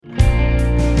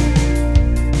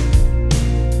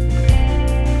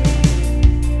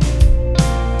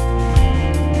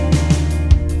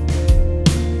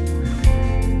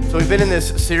been in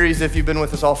this series, if you've been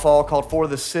with us all fall, called For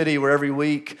the City, where every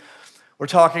week we're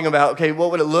talking about, okay,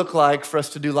 what would it look like for us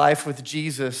to do life with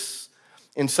Jesus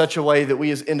in such a way that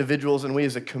we as individuals and we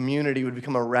as a community would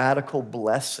become a radical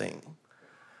blessing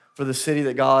for the city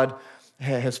that God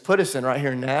has put us in right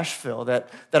here in Nashville, that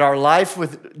our life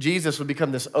with Jesus would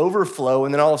become this overflow,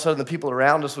 and then all of a sudden the people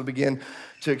around us would begin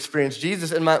to experience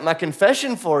Jesus. And my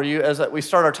confession for you as we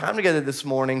start our time together this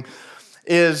morning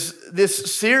is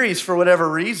this series, for whatever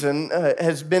reason,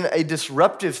 has been a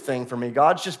disruptive thing for me.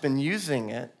 God's just been using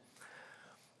it.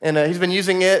 And he's been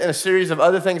using it in a series of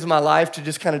other things in my life to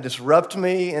just kind of disrupt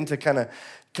me and to kind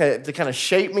of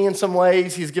shape me in some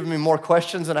ways. He's given me more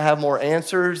questions and I have more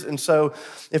answers. And so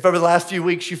if over the last few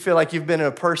weeks you feel like you've been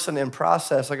a person in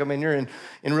process, you're in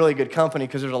really good company,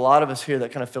 because there's a lot of us here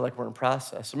that kind of feel like we're in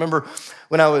process. I remember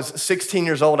when I was 16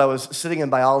 years old, I was sitting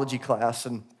in biology class,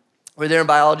 and we were there in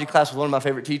biology class with one of my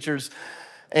favorite teachers.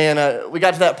 And we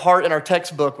got to that part in our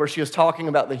textbook where she was talking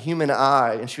about the human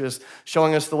eye, and she was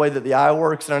showing us the way that the eye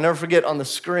works. And I'll never forget, on the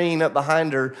screen up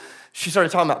behind her, she started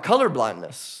talking about color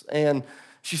blindness. And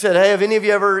she said, hey, have any of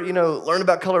you ever, learned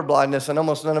about color blindness? And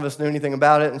almost none of us knew anything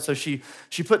about it. And so she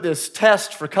put this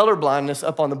test for color blindness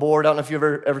up on the board. I don't know if you've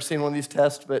ever seen one of these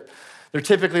tests, but they're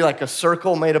typically like a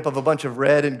circle made up of a bunch of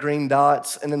red and green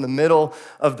dots. And in the middle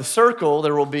of the circle,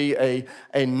 there will be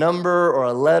a number or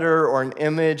a letter or an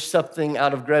image, something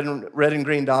out of red and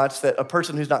green dots that a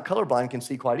person who's not colorblind can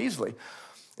see quite easily.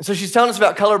 And so she's telling us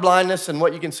about color blindness and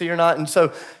what you can see or not. And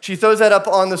so she throws that up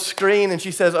on the screen and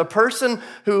she says, a person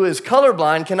who is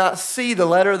colorblind cannot see the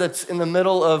letter that's in the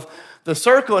middle of the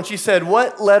circle. And she said,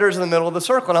 what letter's in the middle of the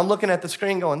circle? And I'm looking at the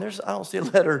screen going, I don't see a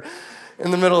letter in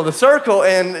the middle of the circle.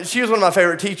 And she was one of my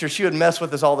favorite teachers. She would mess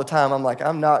with us all the time. I'm like,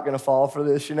 I'm not going to fall for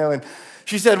this, And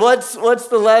she said, what's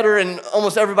the letter? And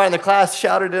almost everybody in the class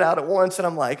shouted it out at once. And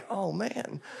I'm like, oh,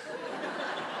 man.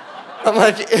 I'm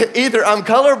like, either I'm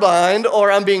colorblind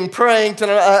or I'm being pranked, and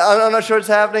I'm not sure what's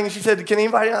happening. And she said, can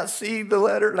anybody not see the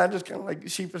letter? And I just kind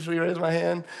of sheepishly raised my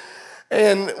hand.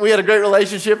 And we had a great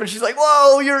relationship. And she's like,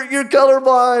 whoa, you're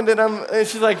colorblind. And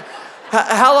she's like,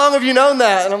 how long have you known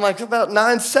that? And I'm like, about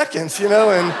 9 seconds,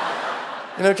 And,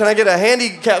 can I get a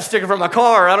handicap sticker from my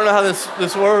car? I don't know how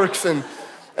this works. And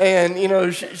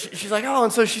she's like, oh,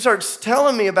 and so she starts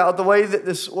telling me about the way that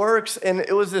this works. And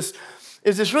it was this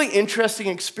really interesting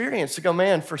experience to go,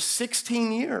 man, for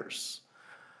 16 years,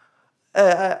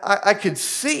 I could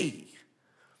see.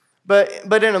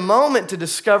 But in a moment to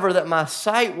discover that my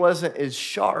sight wasn't as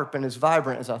sharp and as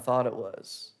vibrant as I thought it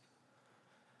was.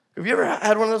 Have you ever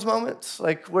had one of those moments?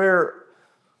 Where,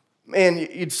 man,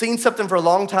 you'd seen something for a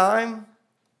long time,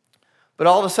 but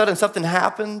all of a sudden something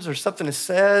happens or something is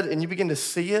said and you begin to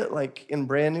see it in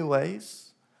brand new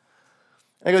ways?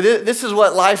 I go, this is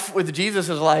what life with Jesus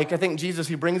is like. I think Jesus,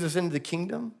 he brings us into the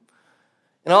kingdom.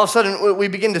 And all of a sudden, we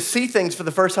begin to see things for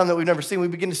the first time that we've never seen. We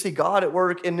begin to see God at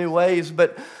work in new ways.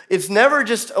 But it's never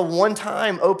just a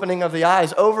one-time opening of the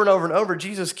eyes. Over and over and over,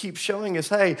 Jesus keeps showing us,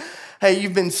 hey,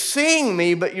 you've been seeing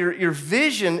me, but your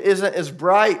vision isn't as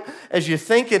bright as you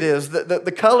think it is.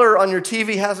 The color on your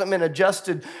TV hasn't been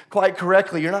adjusted quite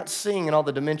correctly. You're not seeing in all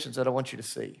the dimensions that I want you to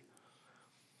see.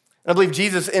 And I believe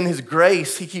Jesus, in his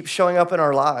grace, he keeps showing up in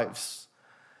our lives.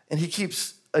 And he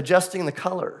keeps adjusting the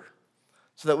color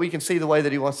so that we can see the way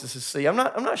that he wants us to see. I'm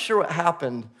not sure what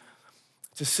happened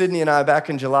to Sydney and I back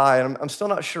in July, and I'm still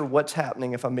not sure what's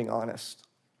happening, if I'm being honest.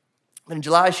 But in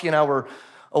July, she and I were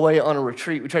away on a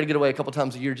retreat. We try to get away a couple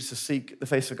times a year just to seek the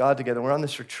face of God together. We're on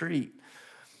this retreat.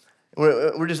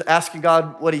 We're just asking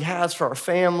God what he has for our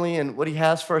family and what he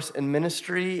has for us in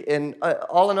ministry. And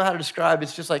all I know how to describe,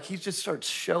 it's just he just starts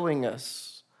showing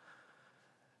us,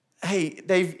 hey,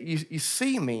 Dave, you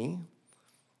see me,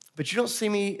 but you don't see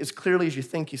me as clearly as you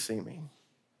think you see me.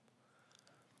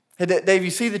 Hey, Dave, you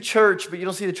see the church, but you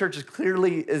don't see the church as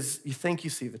clearly as you think you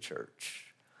see the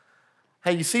church.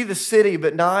 Hey, you see the city,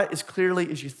 but not as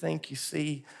clearly as you think you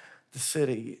see the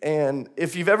city. And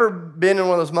if you've ever been in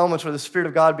one of those moments where the Spirit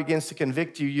of God begins to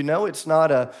convict you, it's not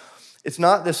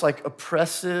this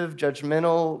oppressive,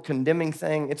 judgmental, condemning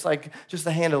thing. It's just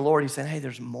the hand of the Lord. He's saying, hey,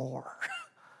 there's more.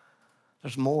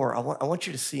 There's more. I want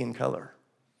you to see in color.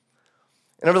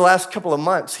 And over the last couple of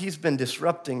months, he's been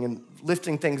disrupting and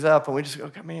lifting things up, and we just go,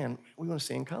 okay, man, we want to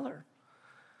see in color.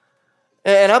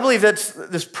 And I believe that's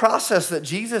this process that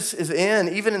Jesus is in,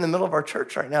 even in the middle of our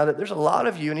church right now, that there's a lot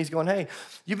of you, and he's going, hey,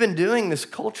 you've been doing this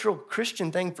cultural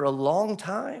Christian thing for a long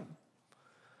time.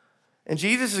 And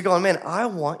Jesus is going, man, I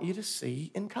want you to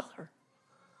see in color.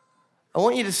 I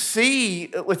want you to see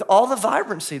with all the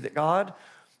vibrancy that God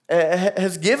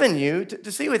has given you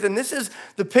to see with. And this is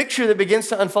the picture that begins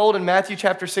to unfold in Matthew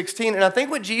chapter 16. And I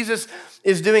think what Jesus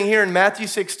is doing here in Matthew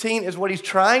 16 is what he's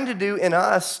trying to do in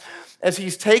us as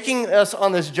he's taking us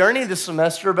on this journey this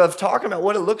semester of talking about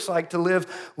what it looks like to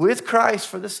live with Christ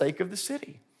for the sake of the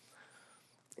city.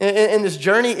 In this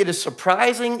journey, it is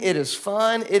surprising, it is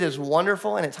fun, it is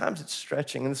wonderful, and at times it's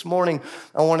stretching. And this morning,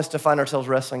 I want us to find ourselves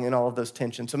wrestling in all of those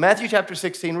tensions. So Matthew chapter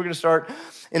 16, we're going to start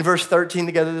in verse 13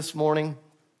 together this morning.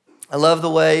 I love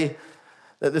the way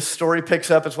that this story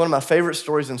picks up. It's one of my favorite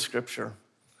stories in Scripture.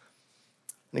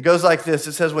 And it goes like this.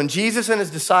 It says, when Jesus and his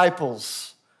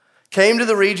disciples came to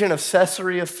the region of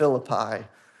Caesarea Philippi,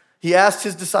 he asked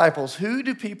his disciples, who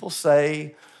do people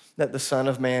say that the Son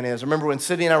of Man is? Remember when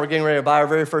Sydney and I were getting ready to buy our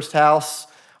very first house,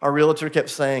 our realtor kept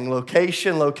saying,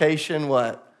 location, location,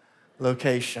 what?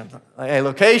 Location. Hey,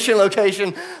 location,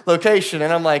 location, location.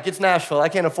 And I'm like, it's Nashville. I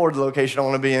can't afford the location I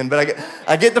want to be in, but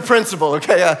I get the principle,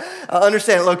 okay? I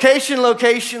understand. Location,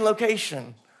 location,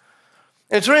 location.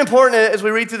 And it's really important as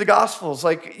we read through the Gospels.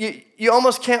 Like, you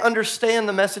almost can't understand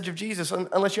the message of Jesus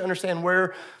unless you understand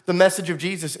where the message of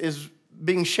Jesus is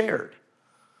being shared.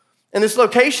 And this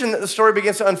location that the story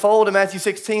begins to unfold in Matthew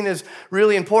 16 is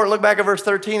really important. Look back at verse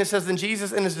 13. It says, then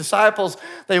Jesus and his disciples,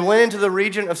 they went into the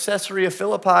region of Caesarea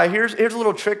Philippi. Here's a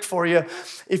little trick for you.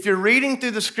 If you're reading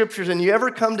through the scriptures and you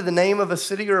ever come to the name of a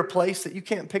city or a place that you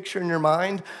can't picture in your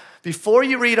mind, before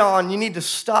you read on, you need to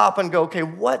stop and go, okay,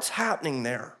 what's happening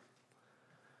there?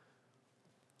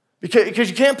 Because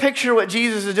you can't picture what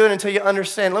Jesus is doing until you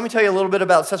understand. Let me tell you a little bit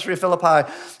about Caesarea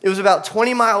Philippi. It was about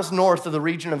 20 miles north of the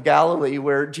region of Galilee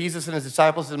where Jesus and his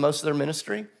disciples did most of their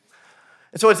ministry.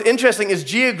 And so what's interesting is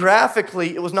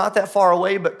geographically, it was not that far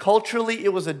away, but culturally,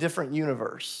 it was a different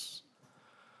universe.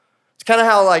 It's kind of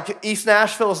how like East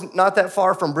Nashville is not that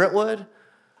far from Brentwood.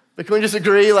 But can we just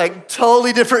agree, like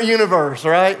totally different universe,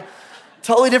 right?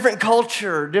 Totally different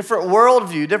culture, different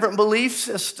worldview, different belief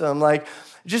system, like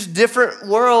just different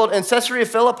world. And Caesarea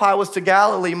Philippi was to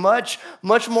Galilee much,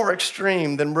 much more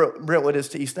extreme than Brentwood is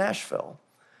to East Nashville.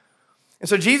 And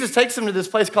so Jesus takes them to this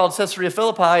place called Caesarea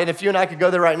Philippi. And if you and I could go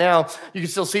there right now, you can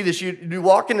still see this. You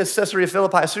walk into Caesarea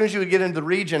Philippi, as soon as you would get into the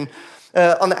region,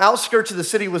 on the outskirts of the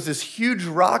city was this huge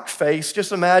rock face.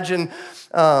 Just imagine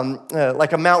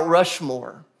like a Mount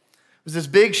Rushmore. It was this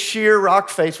big sheer rock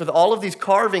face with all of these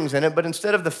carvings in it, but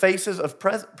instead of the faces of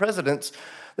presidents,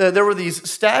 there were these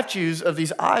statues of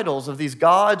these idols, of these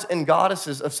gods and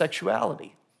goddesses of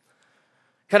sexuality.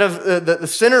 Kind of the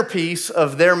centerpiece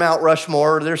of their Mount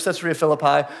Rushmore, their Caesarea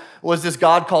Philippi, was this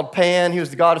god called Pan. He was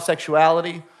the god of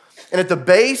sexuality. And at the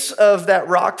base of that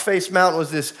rock-faced mountain was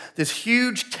this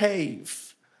huge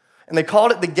cave. And they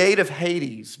called it the Gate of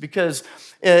Hades because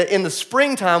in the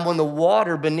springtime, when the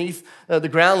water beneath the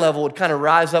ground level would kind of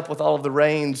rise up with all of the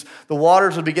rains, the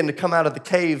waters would begin to come out of the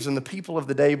caves, and the people of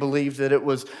the day believed that it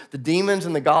was the demons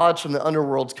and the gods from the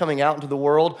underworlds coming out into the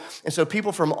world. And so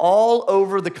people from all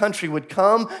over the country would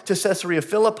come to Caesarea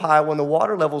Philippi when the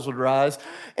water levels would rise,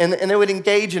 and they would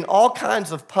engage in all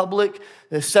kinds of public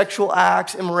sexual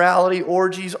acts, immorality,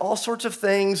 orgies, all sorts of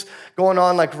things going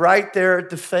on, like right there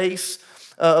at the face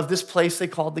of this place they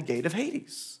called the Gate of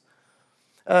Hades.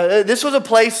 This was a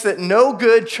place that no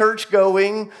good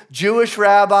church-going Jewish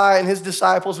rabbi and his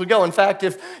disciples would go. In fact,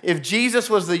 if Jesus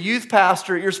was the youth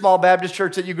pastor at your small Baptist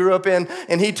church that you grew up in,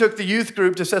 and he took the youth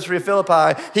group to Caesarea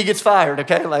Philippi, he gets fired,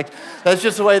 okay? Like, that's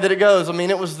just the way that it goes. I mean,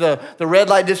 it was the red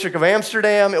light district of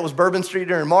Amsterdam. It was Bourbon Street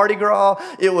during Mardi Gras.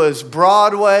 It was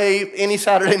Broadway any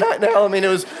Saturday night now. I mean,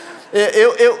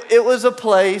 it was a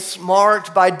place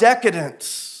marked by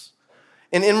decadence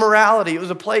and immorality. It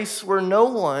was a place where no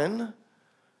one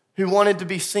who wanted to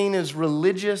be seen as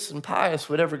religious and pious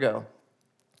would ever go.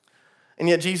 And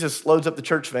yet Jesus loads up the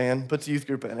church van, puts the youth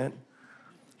group in it.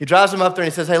 He drives them up there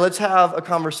and he says, hey, let's have a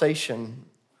conversation.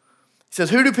 He says,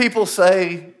 who do people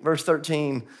say, verse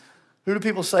 13, who do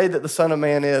people say that the Son of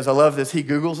Man is? I love this. He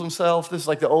Googles himself. This is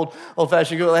like the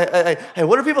old-fashioned Google. Hey,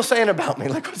 what are people saying about me?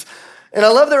 And I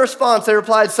love their response. They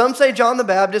replied, some say John the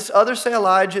Baptist, others say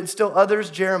Elijah, and still others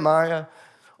Jeremiah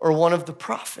or one of the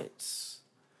prophets.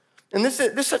 And this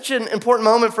is such an important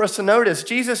moment for us to notice.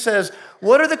 Jesus says,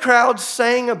 what are the crowds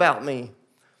saying about me?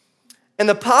 And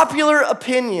the popular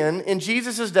opinion in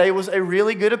Jesus' day was a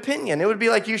really good opinion. It would be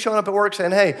like you showing up at work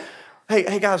saying,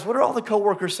 hey guys, what are all the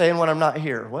coworkers saying when I'm not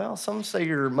here? Well, some say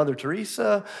you're Mother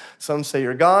Teresa, some say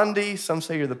you're Gandhi, some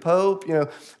say you're the Pope. You know,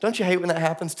 don't you hate when that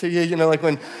happens to you? You know, like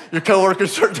when your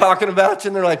coworkers start talking about you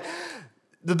and they're like,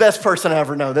 the best person I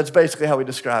ever know. That's basically how we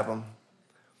describe them.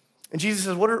 And Jesus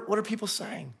says, what are people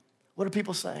saying? What are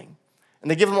people saying? And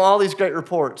they give him all these great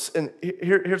reports. And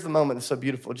here's the moment that's so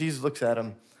beautiful. Jesus looks at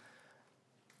him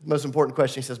The most important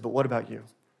question, he says, but what about you?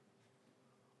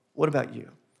 What about you?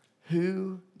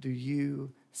 Who do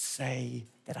you say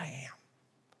that I am?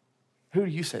 Who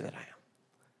do you say that I am?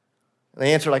 And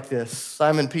they answer like this.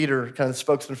 Simon Peter, kind of the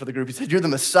spokesman for the group, he said, you're the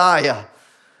Messiah.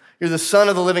 You're the Son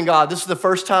of the living God. This is the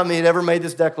first time he had ever made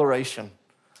this declaration.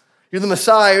 You're the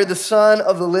Messiah. You're the Son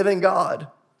of the living God.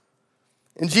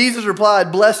 And Jesus replied,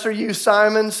 blessed are you,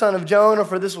 Simon, son of Jonah,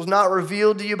 for this was not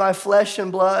revealed to you by flesh and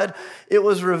blood. It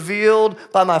was revealed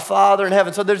by my Father in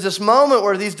heaven. So there's this moment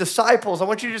where these disciples, I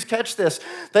want you to just catch this.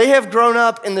 They have grown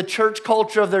up in the church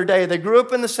culture of their day. They grew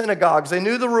up in the synagogues. They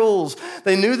knew the rules.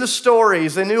 They knew the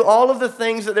stories. They knew all of the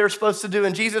things that they were supposed to do.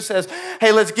 And Jesus says,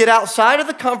 hey, let's get outside of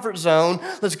the comfort zone.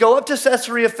 Let's go up to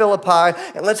Caesarea Philippi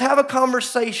and let's have a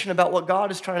conversation about what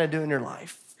God is trying to do in your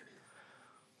life.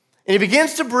 And he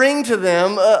begins to bring to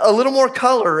them a little more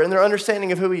color in their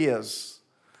understanding of who he is.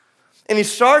 And he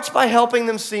starts by helping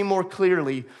them see more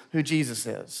clearly who Jesus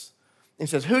is. He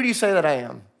says, who do you say that I am?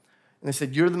 And they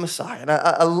said, you're the Messiah. And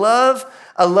I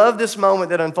love this moment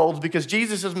that unfolds because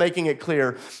Jesus is making it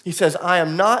clear. He says, I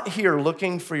am not here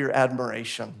looking for your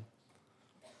admiration.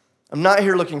 I'm not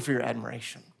here looking for your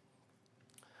admiration.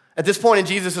 At this point in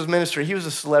Jesus' ministry, he was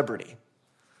a celebrity.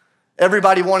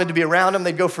 Everybody wanted to be around him.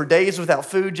 They'd go for days without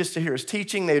food just to hear his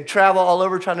teaching. They'd travel all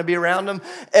over trying to be around him.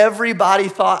 Everybody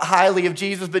thought highly of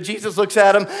Jesus, but Jesus looks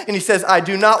at him and he says, I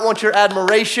do not want your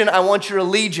admiration, I want your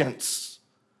allegiance.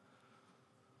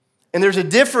 And there's a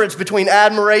difference between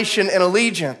admiration and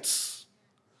allegiance.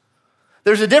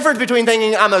 There's a difference between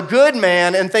thinking I'm a good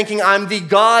man and thinking I'm the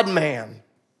God man.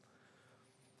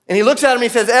 And he looks at him and he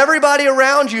says, everybody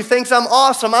around you thinks I'm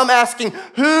awesome. I'm asking,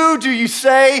 who do you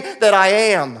say that I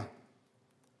am?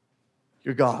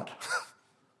 You're God.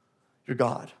 You're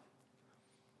God.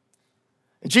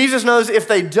 And Jesus knows if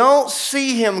they don't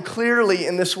see him clearly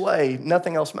in this way,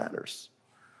 nothing else matters.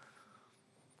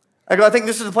 I think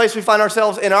this is the place we find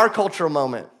ourselves in our cultural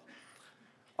moment.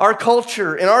 In our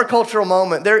cultural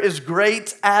moment, there is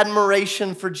great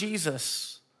admiration for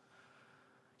Jesus.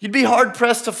 You'd be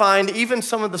hard-pressed to find even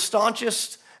some of the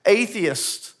staunchest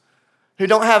atheists who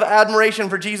don't have admiration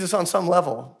for Jesus on some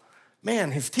level. Man,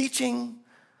 his teaching,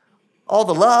 all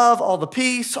the love, all the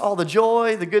peace, all the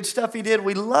joy, the good stuff he did,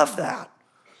 we love that.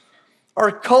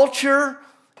 Our culture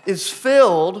is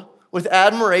filled with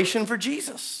admiration for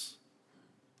Jesus.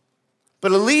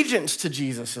 But allegiance to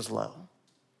Jesus is low.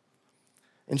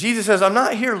 And Jesus says, I'm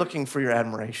not here looking for your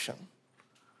admiration.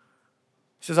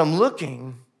 He says, I'm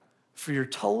looking for your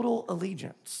total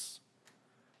allegiance,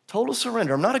 total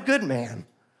surrender. I'm not a good man.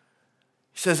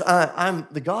 He says, I'm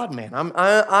the God man.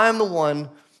 I'm the one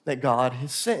that God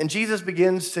has sent. And Jesus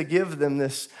begins to give them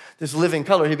this living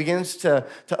color. He begins to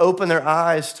open their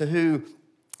eyes to who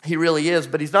he really is.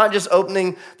 But he's not just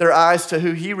opening their eyes to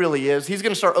who he really is. He's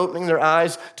going to start opening their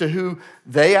eyes to who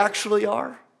they actually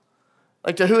are,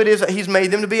 like to who it is that he's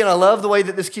made them to be. And I love the way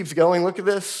that this keeps going. Look at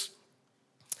this.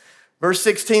 Verse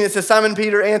 16, it says, Simon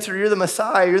Peter answered, you're the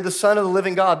Messiah, you're the Son of the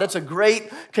living God. That's a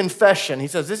great confession. He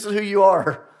says, this is who you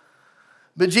are.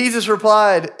 But Jesus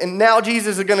replied, and now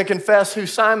Jesus is going to confess who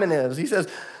Simon is. He says,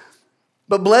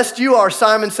 but blessed you are,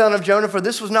 Simon, son of Jonah, for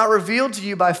this was not revealed to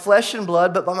you by flesh and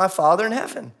blood, but by my Father in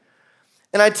heaven.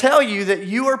 And I tell you that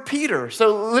you are Peter.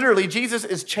 So literally, Jesus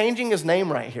is changing his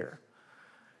name right here.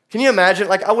 Can you imagine?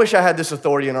 Like, I wish I had this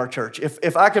authority in our church.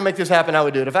 If I could make this happen, I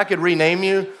would do it. If I could rename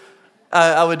you,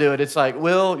 I would do it. It's like,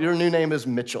 Will, your new name is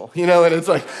Mitchell, and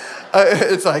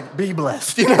it's like, be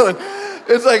blessed, and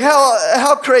it's like,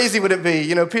 how crazy would it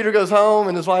be? Peter goes home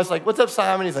and his wife's like, what's up,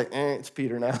 Simon? He's like, it's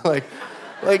Peter now.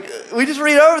 Like we just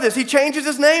read over this. He changes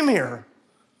his name here.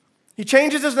 He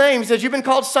changes his name. He says, you've been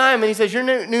called Simon. He says, your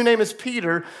new name is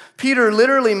Peter. Peter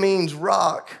literally means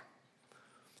rock.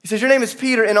 He says, your name is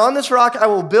Peter, and on this rock I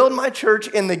will build my church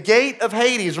in the gate of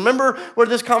Hades. Remember where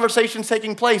this conversation is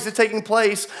taking place. It's taking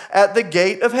place at the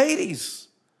gate of Hades.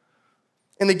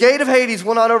 And the gate of Hades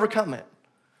will not overcome it.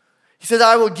 He says,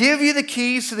 I will give you the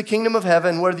keys to the kingdom of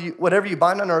heaven. Whatever you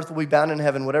bind on earth will be bound in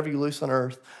heaven. Whatever you loose on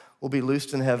earth will be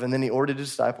loosed in heaven. Then he ordered his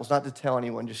disciples not to tell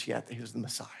anyone just yet that he was the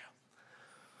Messiah.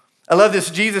 I love this.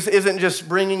 Jesus isn't just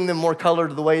bringing them more color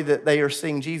to the way that they are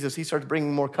seeing Jesus. He starts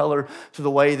bringing more color to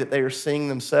the way that they are seeing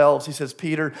themselves. He says,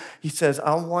 Peter, he says,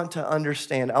 I want to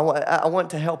understand. I want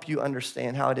to help you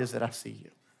understand how it is that I see you.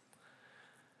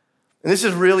 And this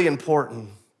is really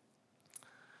important.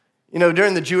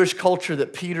 During the Jewish culture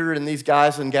that Peter and these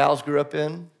guys and gals grew up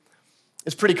in,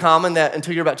 it's pretty common that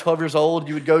until you're about 12 years old,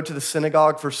 you would go to the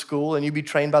synagogue for school and you'd be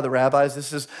trained by the rabbis.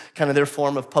 This is kind of their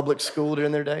form of public school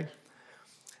during their day.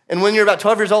 And when you're about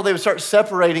 12 years old, they would start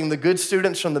separating the good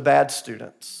students from the bad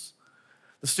students.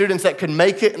 The students that could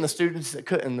make it and the students that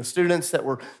couldn't, the students that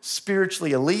were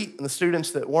spiritually elite and the students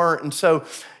that weren't. And so,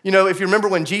 if you remember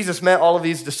when Jesus met all of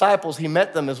these disciples, he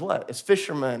met them as what? As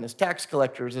fishermen, as tax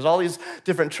collectors, as all these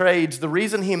different trades. The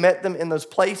reason he met them in those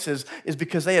places is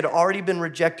because they had already been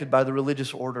rejected by the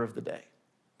religious order of the day.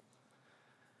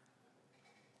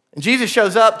 And Jesus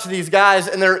shows up to these guys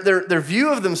and their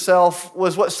view of themselves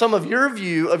was what some of your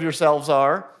view of yourselves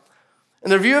are.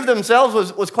 And their view of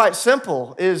themselves was quite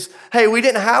simple, is, hey, we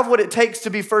didn't have what it takes to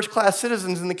be first-class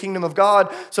citizens in the kingdom of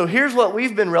God, so here's what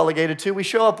we've been relegated to. We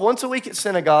show up once a week at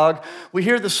synagogue. We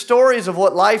hear the stories of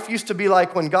what life used to be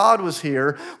like when God was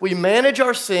here. We manage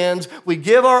our sins, we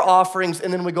give our offerings,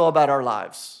 and then we go about our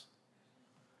lives.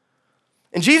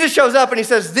 And Jesus shows up and he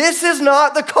says, this is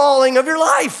not the calling of your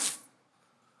life.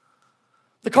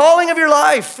 The calling of your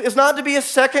life is not to be a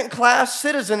second-class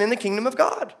citizen in the kingdom of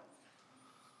God.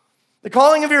 The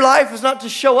calling of your life is not to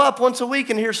show up once a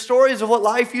week and hear stories of what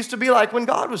life used to be like when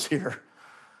God was here.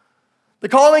 The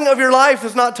calling of your life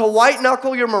is not to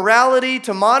white-knuckle your morality,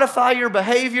 to modify your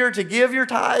behavior, to give your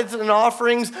tithes and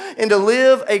offerings, and to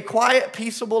live a quiet,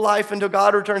 peaceable life until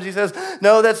God returns. He says,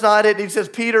 no, that's not it. He says,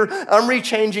 Peter, I'm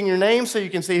rechanging your name so you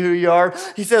can see who you are.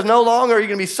 He says, no longer are you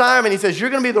going to be Simon. He says,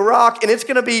 you're going to be the rock, and it's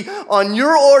going to be on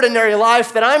your ordinary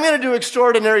life that I'm going to do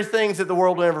extraordinary things that the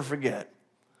world will never forget.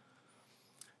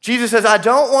 Jesus says, I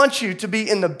don't want you to be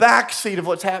in the back seat of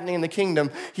what's happening in the kingdom.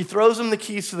 He throws him the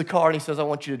keys to the car and he says, I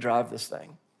want you to drive this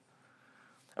thing.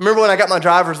 I remember when I got my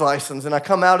driver's license and I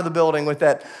come out of the building with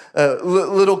that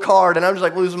little card and I'm just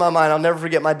like losing my mind. I'll never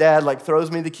forget my dad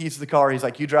throws me the keys to the car. He's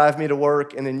like, you drive me to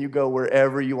work and then you go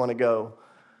wherever you want to go.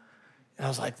 And I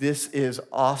was like, this is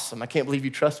awesome. I can't believe you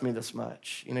trust me this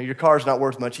much. Your car's not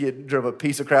worth much. He drove a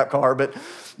piece of crap car, but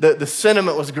the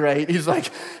sentiment was great. He's like,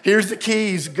 here's the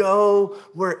keys. Go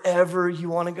wherever you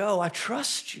want to go. I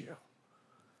trust you.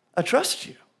 I trust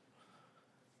you.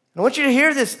 And I want you to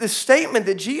hear this statement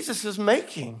that Jesus is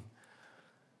making.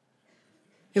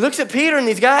 He looks at Peter and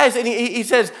these guys and he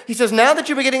says, now that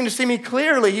you're beginning to see me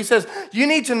clearly, he says, you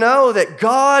need to know that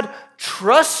God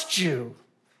trusts you.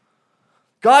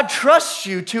 God trusts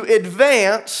you to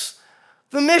advance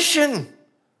the mission.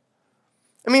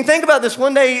 I mean, think about this.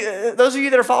 One day, those of you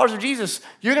that are followers of Jesus,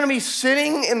 you're going to be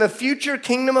sitting in the future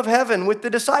kingdom of heaven with the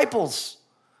disciples.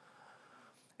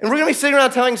 And we're going to be sitting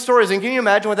around telling stories. And can you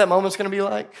imagine what that moment's going to be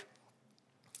like?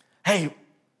 Hey,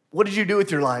 what did you do with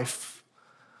your life?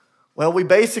 Well, we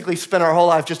basically spent our whole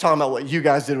life just talking about what you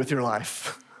guys did with your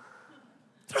life.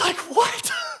 They're like,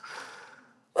 what?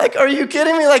 Are you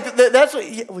kidding me? That's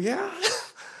what, well, yeah.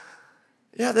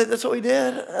 Yeah, that's what we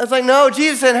did. I was like, no,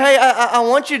 Jesus said, hey, I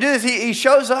want you to do this. He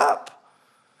shows up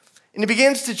and he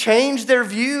begins to change their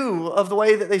view of the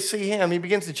way that they see him. He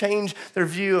begins to change their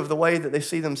view of the way that they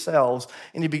see themselves.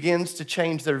 And he begins to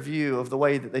change their view of the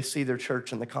way that they see their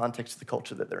church in the context of the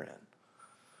culture that they're in.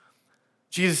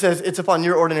 Jesus says, it's upon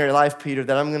your ordinary life, Peter,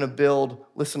 that I'm going to build,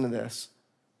 listen to this,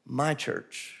 my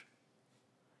church.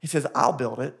 He says, I'll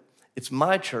build it. It's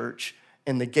my church,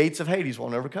 and the gates of Hades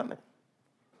won't overcome it.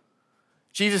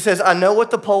 Jesus says, I know what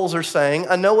the polls are saying.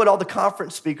 I know what all the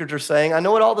conference speakers are saying. I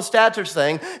know what all the stats are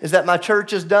saying is that my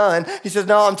church is done. He says,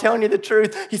 no, I'm telling you the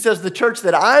truth. He says, the church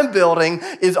that I'm building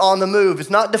is on the move. It's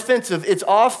not defensive, it's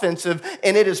offensive,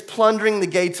 and it is plundering the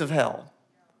gates of hell.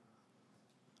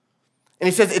 And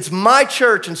he says, it's my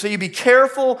church, and so you be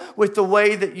careful with the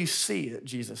way that you see it,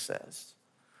 Jesus says.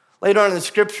 Later on in the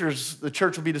scriptures, the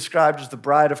church will be described as the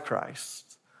bride of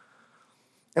Christ.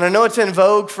 And I know it's in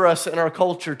vogue for us in our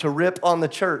culture to rip on the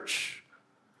church,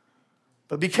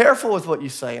 but be careful with what you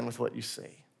say and with what you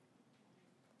see.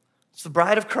 It's the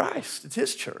bride of Christ. It's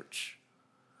his church.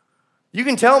 You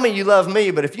can tell me you love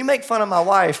me, but if you make fun of my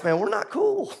wife, man, we're not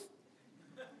cool.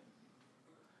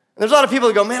 And there's a lot of people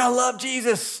that go, man, I love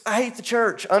Jesus. I hate the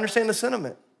church. I understand the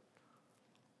sentiment.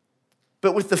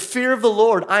 But with the fear of the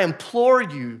Lord, I implore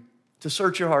you to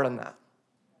search your heart on that.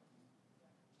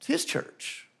 It's his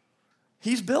church.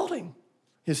 He's building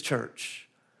his church.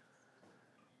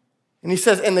 And he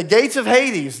says, in the gates of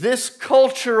Hades, this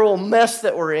cultural mess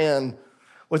that we're in,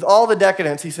 with all the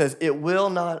decadence, he says, it will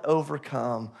not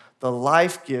overcome the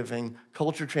life-giving,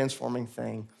 culture-transforming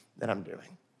thing that I'm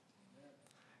doing.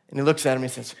 And he looks at him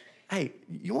and he says, hey,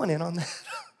 you want in on that?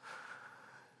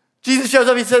 Jesus shows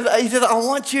up, he says, I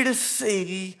want you to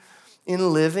see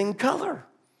in living color.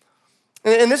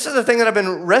 And this is the thing that I've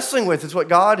been wrestling with. It's what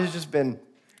God has just been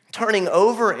turning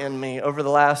over in me over the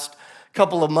last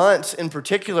couple of months in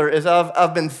particular, is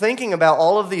I've been thinking about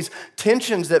all of these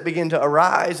tensions that begin to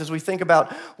arise as we think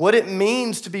about what it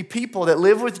means to be people that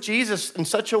live with Jesus in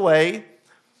such a way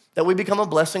that we become a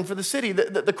blessing for the city.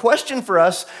 The question for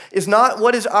us is not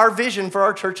what is our vision for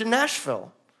our church in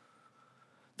Nashville.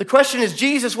 The question is,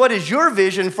 Jesus, what is your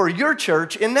vision for your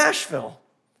church in Nashville?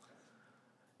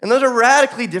 And those are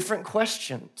radically different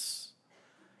questions.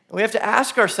 And we have to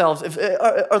ask ourselves,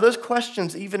 are those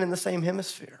questions even in the same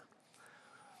hemisphere?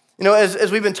 You know,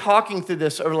 as we've been talking through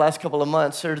this over the last couple of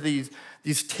months, there are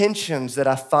these tensions that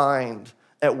I find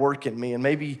at work in me, and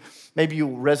maybe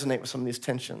you'll resonate with some of these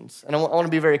tensions. And I want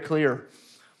to be very clear.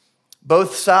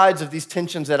 Both sides of these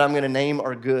tensions that I'm going to name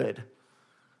are good.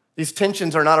 These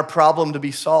tensions are not a problem to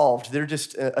be solved. They're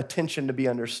just a tension to be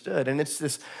understood. And it's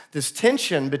this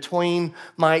tension between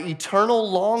my eternal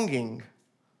longing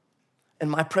and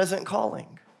my present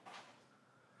calling.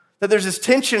 That there's this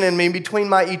tension in me between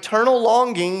my eternal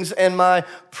longings and my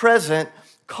present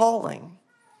calling.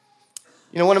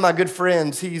 You know, one of my good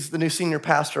friends, he's the new senior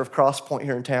pastor of Cross Point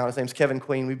here in town. His name's Kevin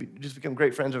Queen. We've just become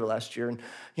great friends over the last year. And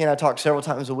he and I talk several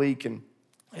times a week. And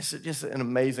it's just an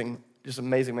amazing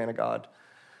man of God.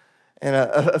 And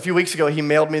a few weeks ago, he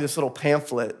mailed me this little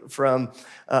pamphlet from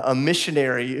a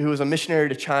missionary who was a missionary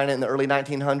to China in the early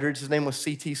 1900s. His name was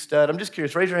C.T. Studd. I'm just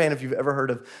curious, raise your hand if you've ever heard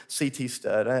of C.T.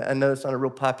 Studd. I know it's not a real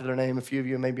popular name. A few of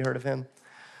you have maybe heard of him.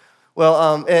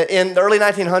 Well, in the early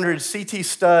 1900s, C.T.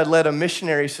 Studd led a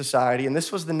missionary society, and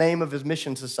this was the name of his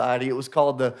mission society. It was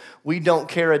called the We Don't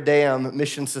Care a Damn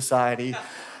Mission Society.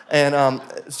 And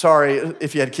sorry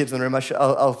if you had kids in the room,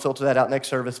 I'll filter that out next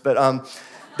service. But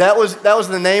that was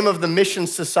the name of the mission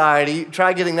society.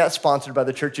 Try getting that sponsored by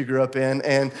the church you grew up in.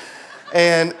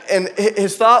 And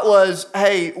his thought was,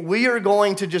 hey, we are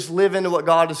going to just live into what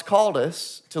God has called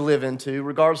us to live into,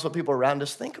 regardless of what people around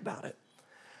us think about it.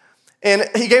 And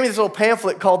he gave me this little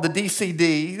pamphlet called the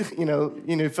DCD, you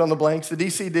know, fill in the blanks, the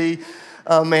DCD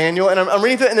manual. And I'm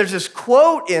reading through it, and there's this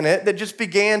quote in it that just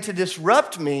began to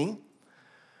disrupt me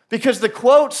because the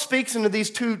quote speaks into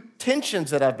these two tensions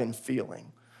that I've been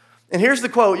feeling. And here's the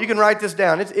quote. You can write this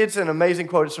down. It's an amazing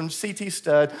quote. It's from C.T.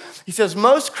 Studd. He says,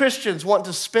 most Christians want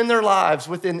to spend their lives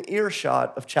within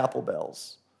earshot of chapel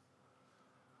bells.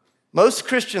 Most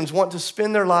Christians want to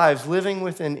spend their lives living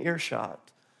within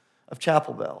earshot of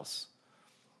chapel bells.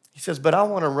 He says, but I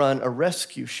want to run a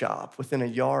rescue shop within a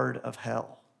yard of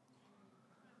hell.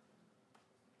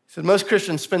 He said, most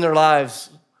Christians spend their lives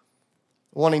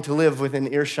wanting to live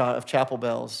within earshot of chapel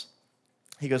bells.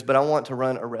 He goes, but I want to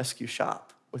run a rescue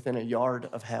shop within a yard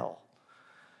of hell.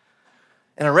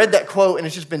 And I read that quote, and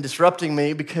it's just been disrupting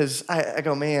me because I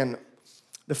go, man,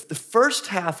 the first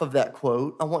half of that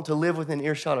quote, I want to live within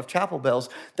earshot of chapel bells,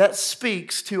 that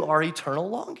speaks to our eternal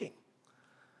longing.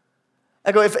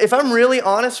 I go, if I'm really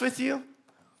honest with you,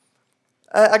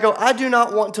 I go, I do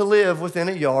not want to live within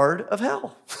a yard of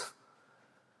hell.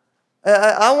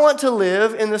 I want to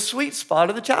live in the sweet spot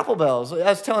of the chapel bells. I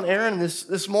was telling Aaron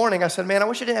this morning, I said, man, I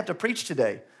wish I didn't have to preach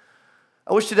today.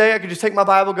 I wish today I could just take my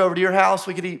Bible, go over to your house,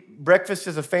 we could eat breakfast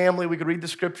as a family, we could read the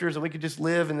scriptures, and we could just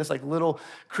live in this like little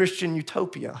Christian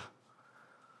utopia.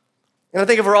 And I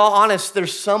think if we're all honest,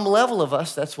 there's some level of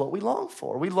us, that's what we long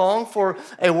for. We long for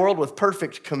a world with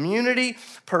perfect community,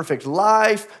 perfect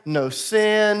life, no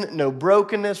sin, no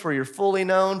brokenness, where you're fully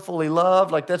known, fully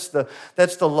loved. Like that's the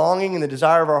longing and the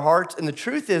desire of our hearts. And the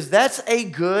truth is, that's a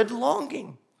good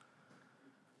longing.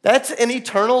 That's an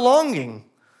eternal longing.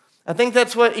 I think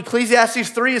that's what Ecclesiastes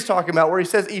 3 is talking about, where he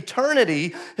says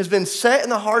eternity has been set in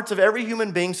the hearts of every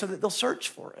human being so that they'll search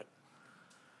for it.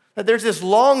 That there's this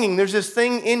longing, there's this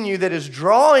thing in you that is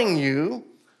drawing you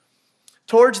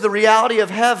towards the reality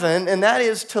of heaven, and that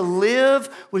is to live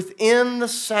within the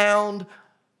sound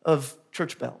of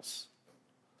church bells.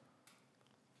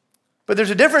 But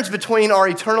there's a difference between our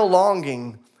eternal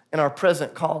longing and our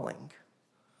present calling.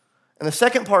 And the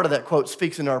second part of that quote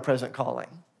speaks into our present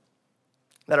calling.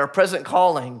 That our present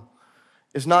calling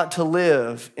is not to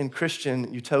live in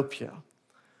Christian utopia.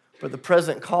 But the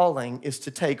present calling is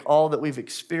to take all that we've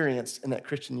experienced in that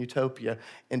Christian utopia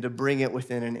and to bring it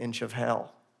within an inch of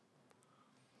hell.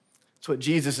 It's what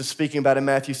Jesus is speaking about in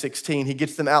Matthew 16. He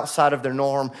gets them outside of their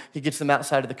norm. He gets them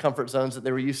outside of the comfort zones that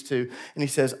they were used to. And he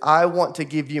says, I want to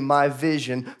give you my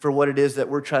vision for what it is that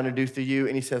we're trying to do through you.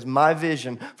 And he says, my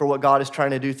vision for what God is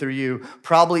trying to do through you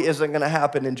probably isn't going to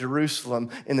happen in Jerusalem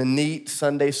in the neat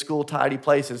Sunday school tidy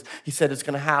places. He said it's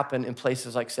going to happen in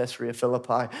places like Caesarea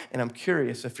Philippi. And I'm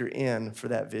curious if you're in for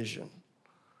that vision.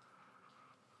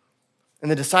 And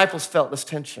the disciples felt this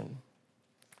tension.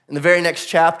 In the very next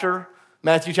chapter,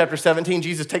 Matthew chapter 17,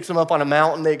 Jesus takes them up on a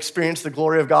mountain. They experience the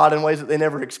glory of God in ways that they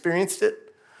never experienced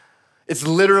it. It's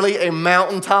literally a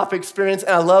mountaintop experience.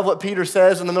 And I love what Peter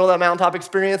says in the middle of that mountaintop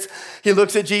experience. He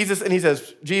looks at Jesus and he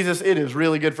says, Jesus, it is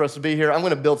really good for us to be here. I'm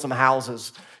going to build some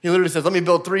houses. He literally says, let me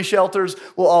build 3 shelters.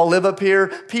 We'll all live up here.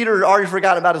 Peter had already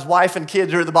forgotten about his wife and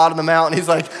kids who are at the bottom of the mountain. He's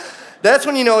like, that's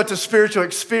when you know it's a spiritual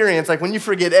experience. Like when you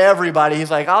forget everybody.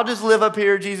 He's like, I'll just live up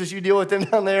here. Jesus, you deal with them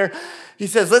down there. He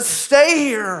says, let's stay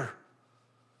here.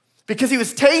 Because he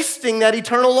was tasting that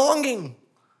eternal longing.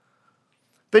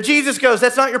 But Jesus goes,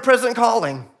 that's not your present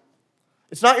calling.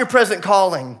 It's not your present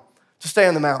calling to stay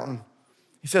on the mountain.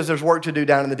 He says there's work to do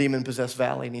down in the demon-possessed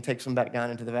valley, and he takes them back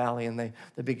down into the valley, and they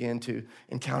begin to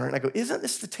encounter it. And I go, isn't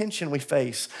this the tension we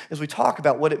face as we talk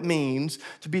about what it means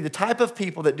to be the type of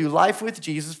people that do life with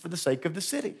Jesus for the sake of the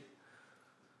city?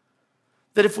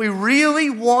 That if we really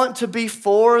want to be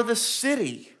for the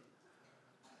city,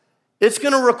 it's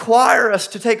going to require us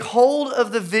to take hold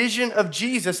of the vision of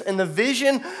Jesus, and the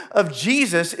vision of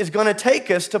Jesus is going to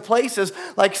take us to places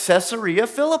like Caesarea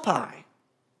Philippi.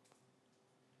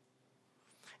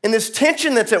 And this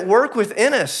tension that's at work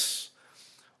within us,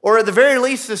 or at the very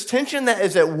least, this tension that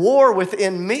is at war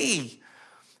within me,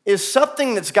 is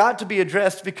something that's got to be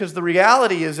addressed, because the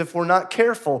reality is if we're not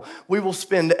careful, we will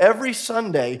spend every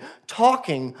Sunday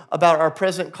talking about our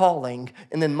present calling,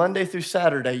 and then Monday through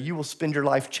Saturday, you will spend your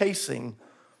life chasing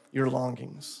your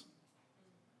longings.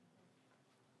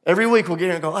 Every week we'll get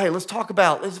here and go, hey, let's talk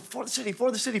about for the city, for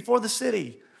the city, for the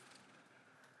city.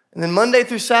 And then Monday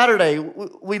through Saturday,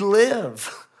 we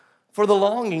live for the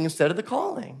longing instead of the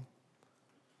calling.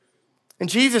 And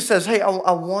Jesus says, hey,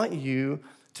 I want you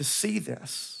to see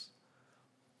this.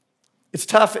 It's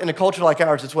tough in a culture like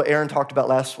ours. It's what Aaron talked about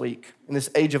last week, in this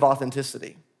age of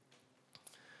authenticity,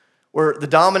 where the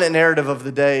dominant narrative of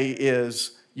the day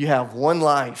is you have one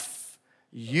life,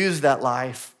 use that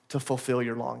life to fulfill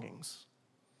your longings.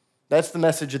 That's the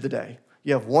message of the day.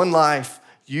 You have one life,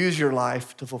 use your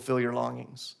life to fulfill your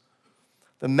longings.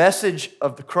 The message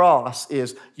of the cross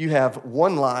is you have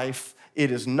one life,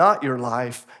 it is not your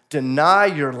life, deny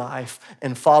your life,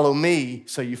 and follow me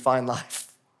so you find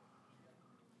life.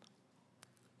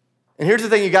 And here's the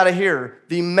thing you got to hear.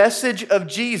 The message of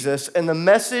Jesus and the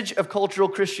message of cultural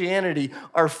Christianity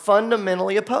are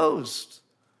fundamentally opposed.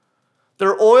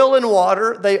 They're oil and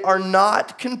water. They are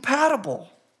not compatible.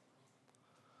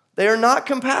 They are not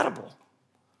compatible.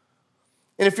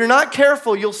 And if you're not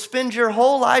careful, you'll spend your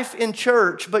whole life in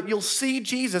church, but you'll see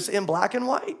Jesus in black and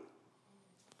white.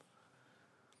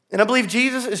 And I believe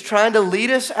Jesus is trying to lead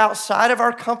us outside of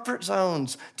our comfort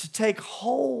zones to take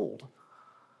hold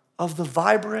of the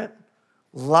vibrant,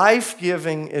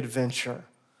 life-giving adventure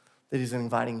that he's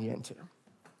inviting you into.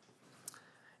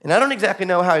 And I don't exactly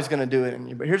know how he's going to do it in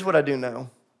you, but here's what I do know,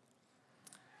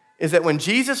 is that when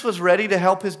Jesus was ready to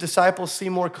help his disciples see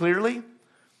more clearly,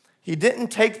 he didn't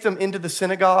take them into the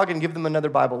synagogue and give them another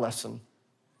Bible lesson.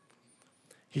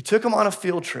 He took them on a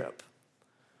field trip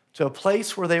to a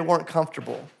place where they weren't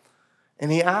comfortable.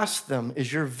 And he asked them,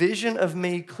 is your vision of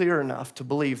me clear enough to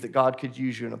believe that God could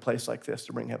use you in a place like this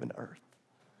to bring heaven to earth?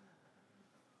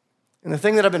 And the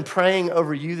thing that I've been praying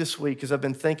over you this week is I've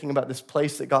been thinking about this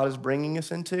place that God is bringing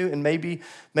us into. And maybe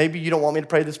you don't want me to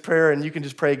pray this prayer and you can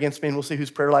just pray against me and we'll see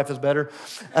whose prayer life is better.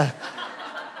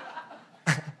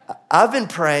 I've been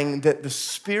praying that the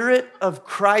Spirit of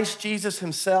Christ Jesus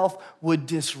himself would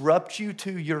disrupt you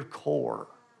to your core.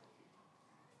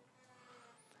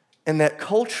 And that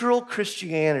cultural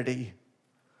Christianity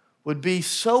would be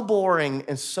so boring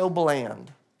and so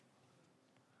bland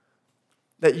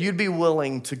that you'd be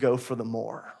willing to go for the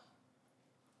more.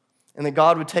 And that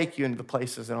God would take you into the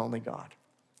places that only God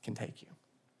can take you.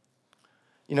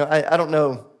 You know, I don't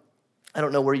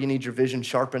know where you need your vision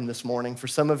sharpened this morning. For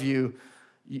some of you,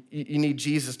 you need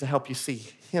Jesus to help you see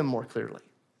him more clearly.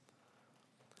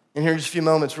 And here in just a few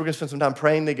moments, we're going to spend some time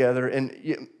praying together.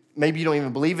 And maybe you don't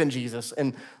even believe in Jesus.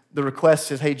 And the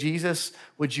request is, hey, Jesus,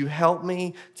 would you help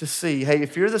me to see? Hey,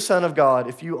 if you're the Son of God,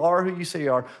 if you are who you say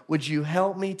you are, would you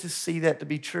help me to see that to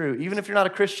be true? Even if you're not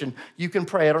a Christian, you can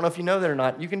pray. I don't know if you know that or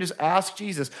not. You can just ask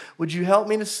Jesus, would you help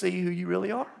me to see who you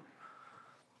really are?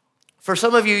 For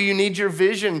some of you, you need your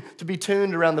vision to be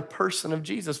tuned around the person of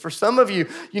Jesus. For some of you,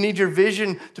 you need your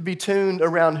vision to be tuned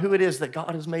around who it is that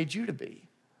God has made you to be.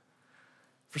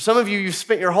 For some of you, you've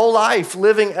spent your whole life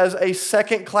living as a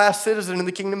second-class citizen in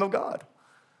the kingdom of God.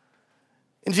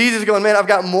 And Jesus is going, man, I've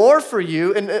got more for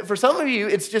you. And for some of you,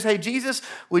 it's just, hey, Jesus,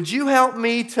 would you help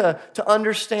me to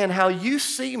understand how you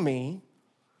see me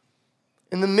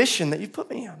in the mission that you've put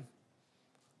me in? I'm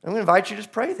going to invite you to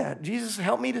just pray that. Jesus,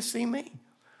 help me to see me.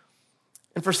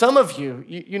 And for some of you,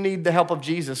 you need the help of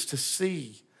Jesus to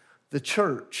see the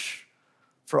church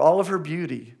for all of her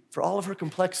beauty, for all of her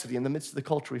complexity in the midst of the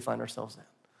culture we find ourselves in.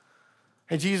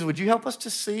 Hey, Jesus, would you help us to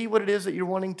see what it is that you're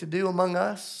wanting to do among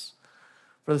us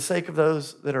for the sake of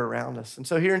those that are around us? And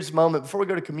so here in this moment, before we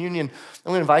go to communion,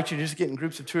 I'm going to invite you to just get in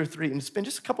groups of 2 or 3 and spend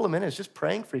just a couple of minutes just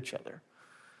praying for each other.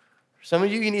 For some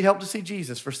of you, you need help to see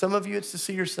Jesus. For some of you, it's to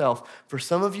see yourself. For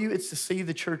some of you, it's to see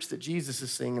the church that Jesus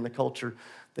is seeing in the culture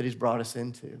that he's brought us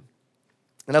into.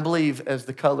 And I believe as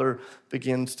the color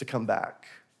begins to come back,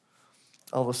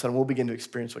 all of a sudden we'll begin to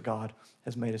experience what God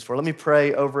has made us for. Let me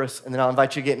pray over us, and then I'll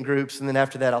invite you to get in groups, and then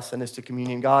after that, I'll send us to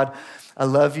communion. God, I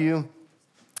love you.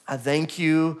 I thank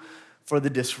you for the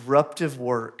disruptive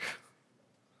work.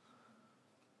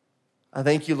 I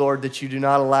thank you, Lord, that you do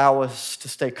not allow us to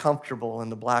stay comfortable in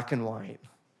the black and white.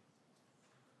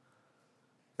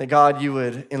 That, God, you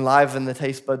would enliven the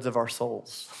taste buds of our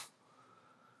souls.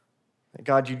 That,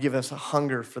 God, you'd give us a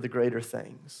hunger for the greater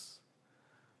things.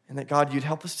 And that, God, you'd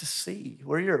help us to see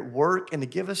where you're at work and to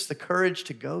give us the courage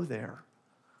to go there.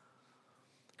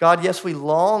 God, yes, we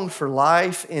long for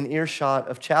life in earshot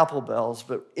of chapel bells,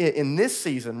 but in this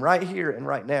season, right here and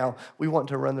right now, we want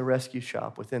to run the rescue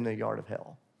shop within the yard of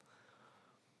hell.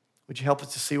 Would you help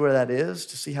us to see where that is,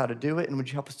 to see how to do it? And would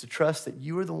you help us to trust that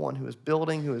you are the one who is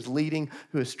building, who is leading,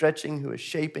 who is stretching, who is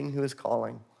shaping, who is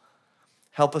calling?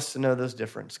 Help us to know those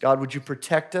differences. God, would you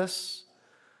protect us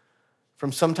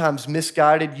from sometimes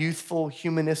misguided, youthful,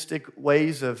 humanistic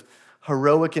ways of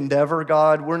heroic endeavor,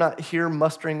 God? We're not here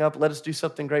mustering up, let us do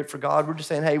something great for God. We're just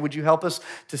saying, hey, would you help us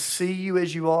to see you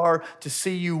as you are, to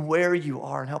see you where you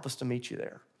are, and help us to meet you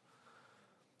there.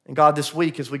 And God, this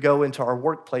week, as we go into our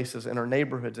workplaces and our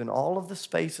neighborhoods and all of the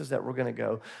spaces that we're going to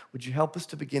go, would you help us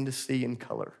to begin to see in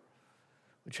color?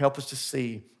 Would you help us to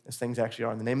see as things actually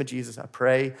are? In the name of Jesus, I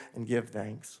pray and give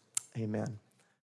thanks. Amen.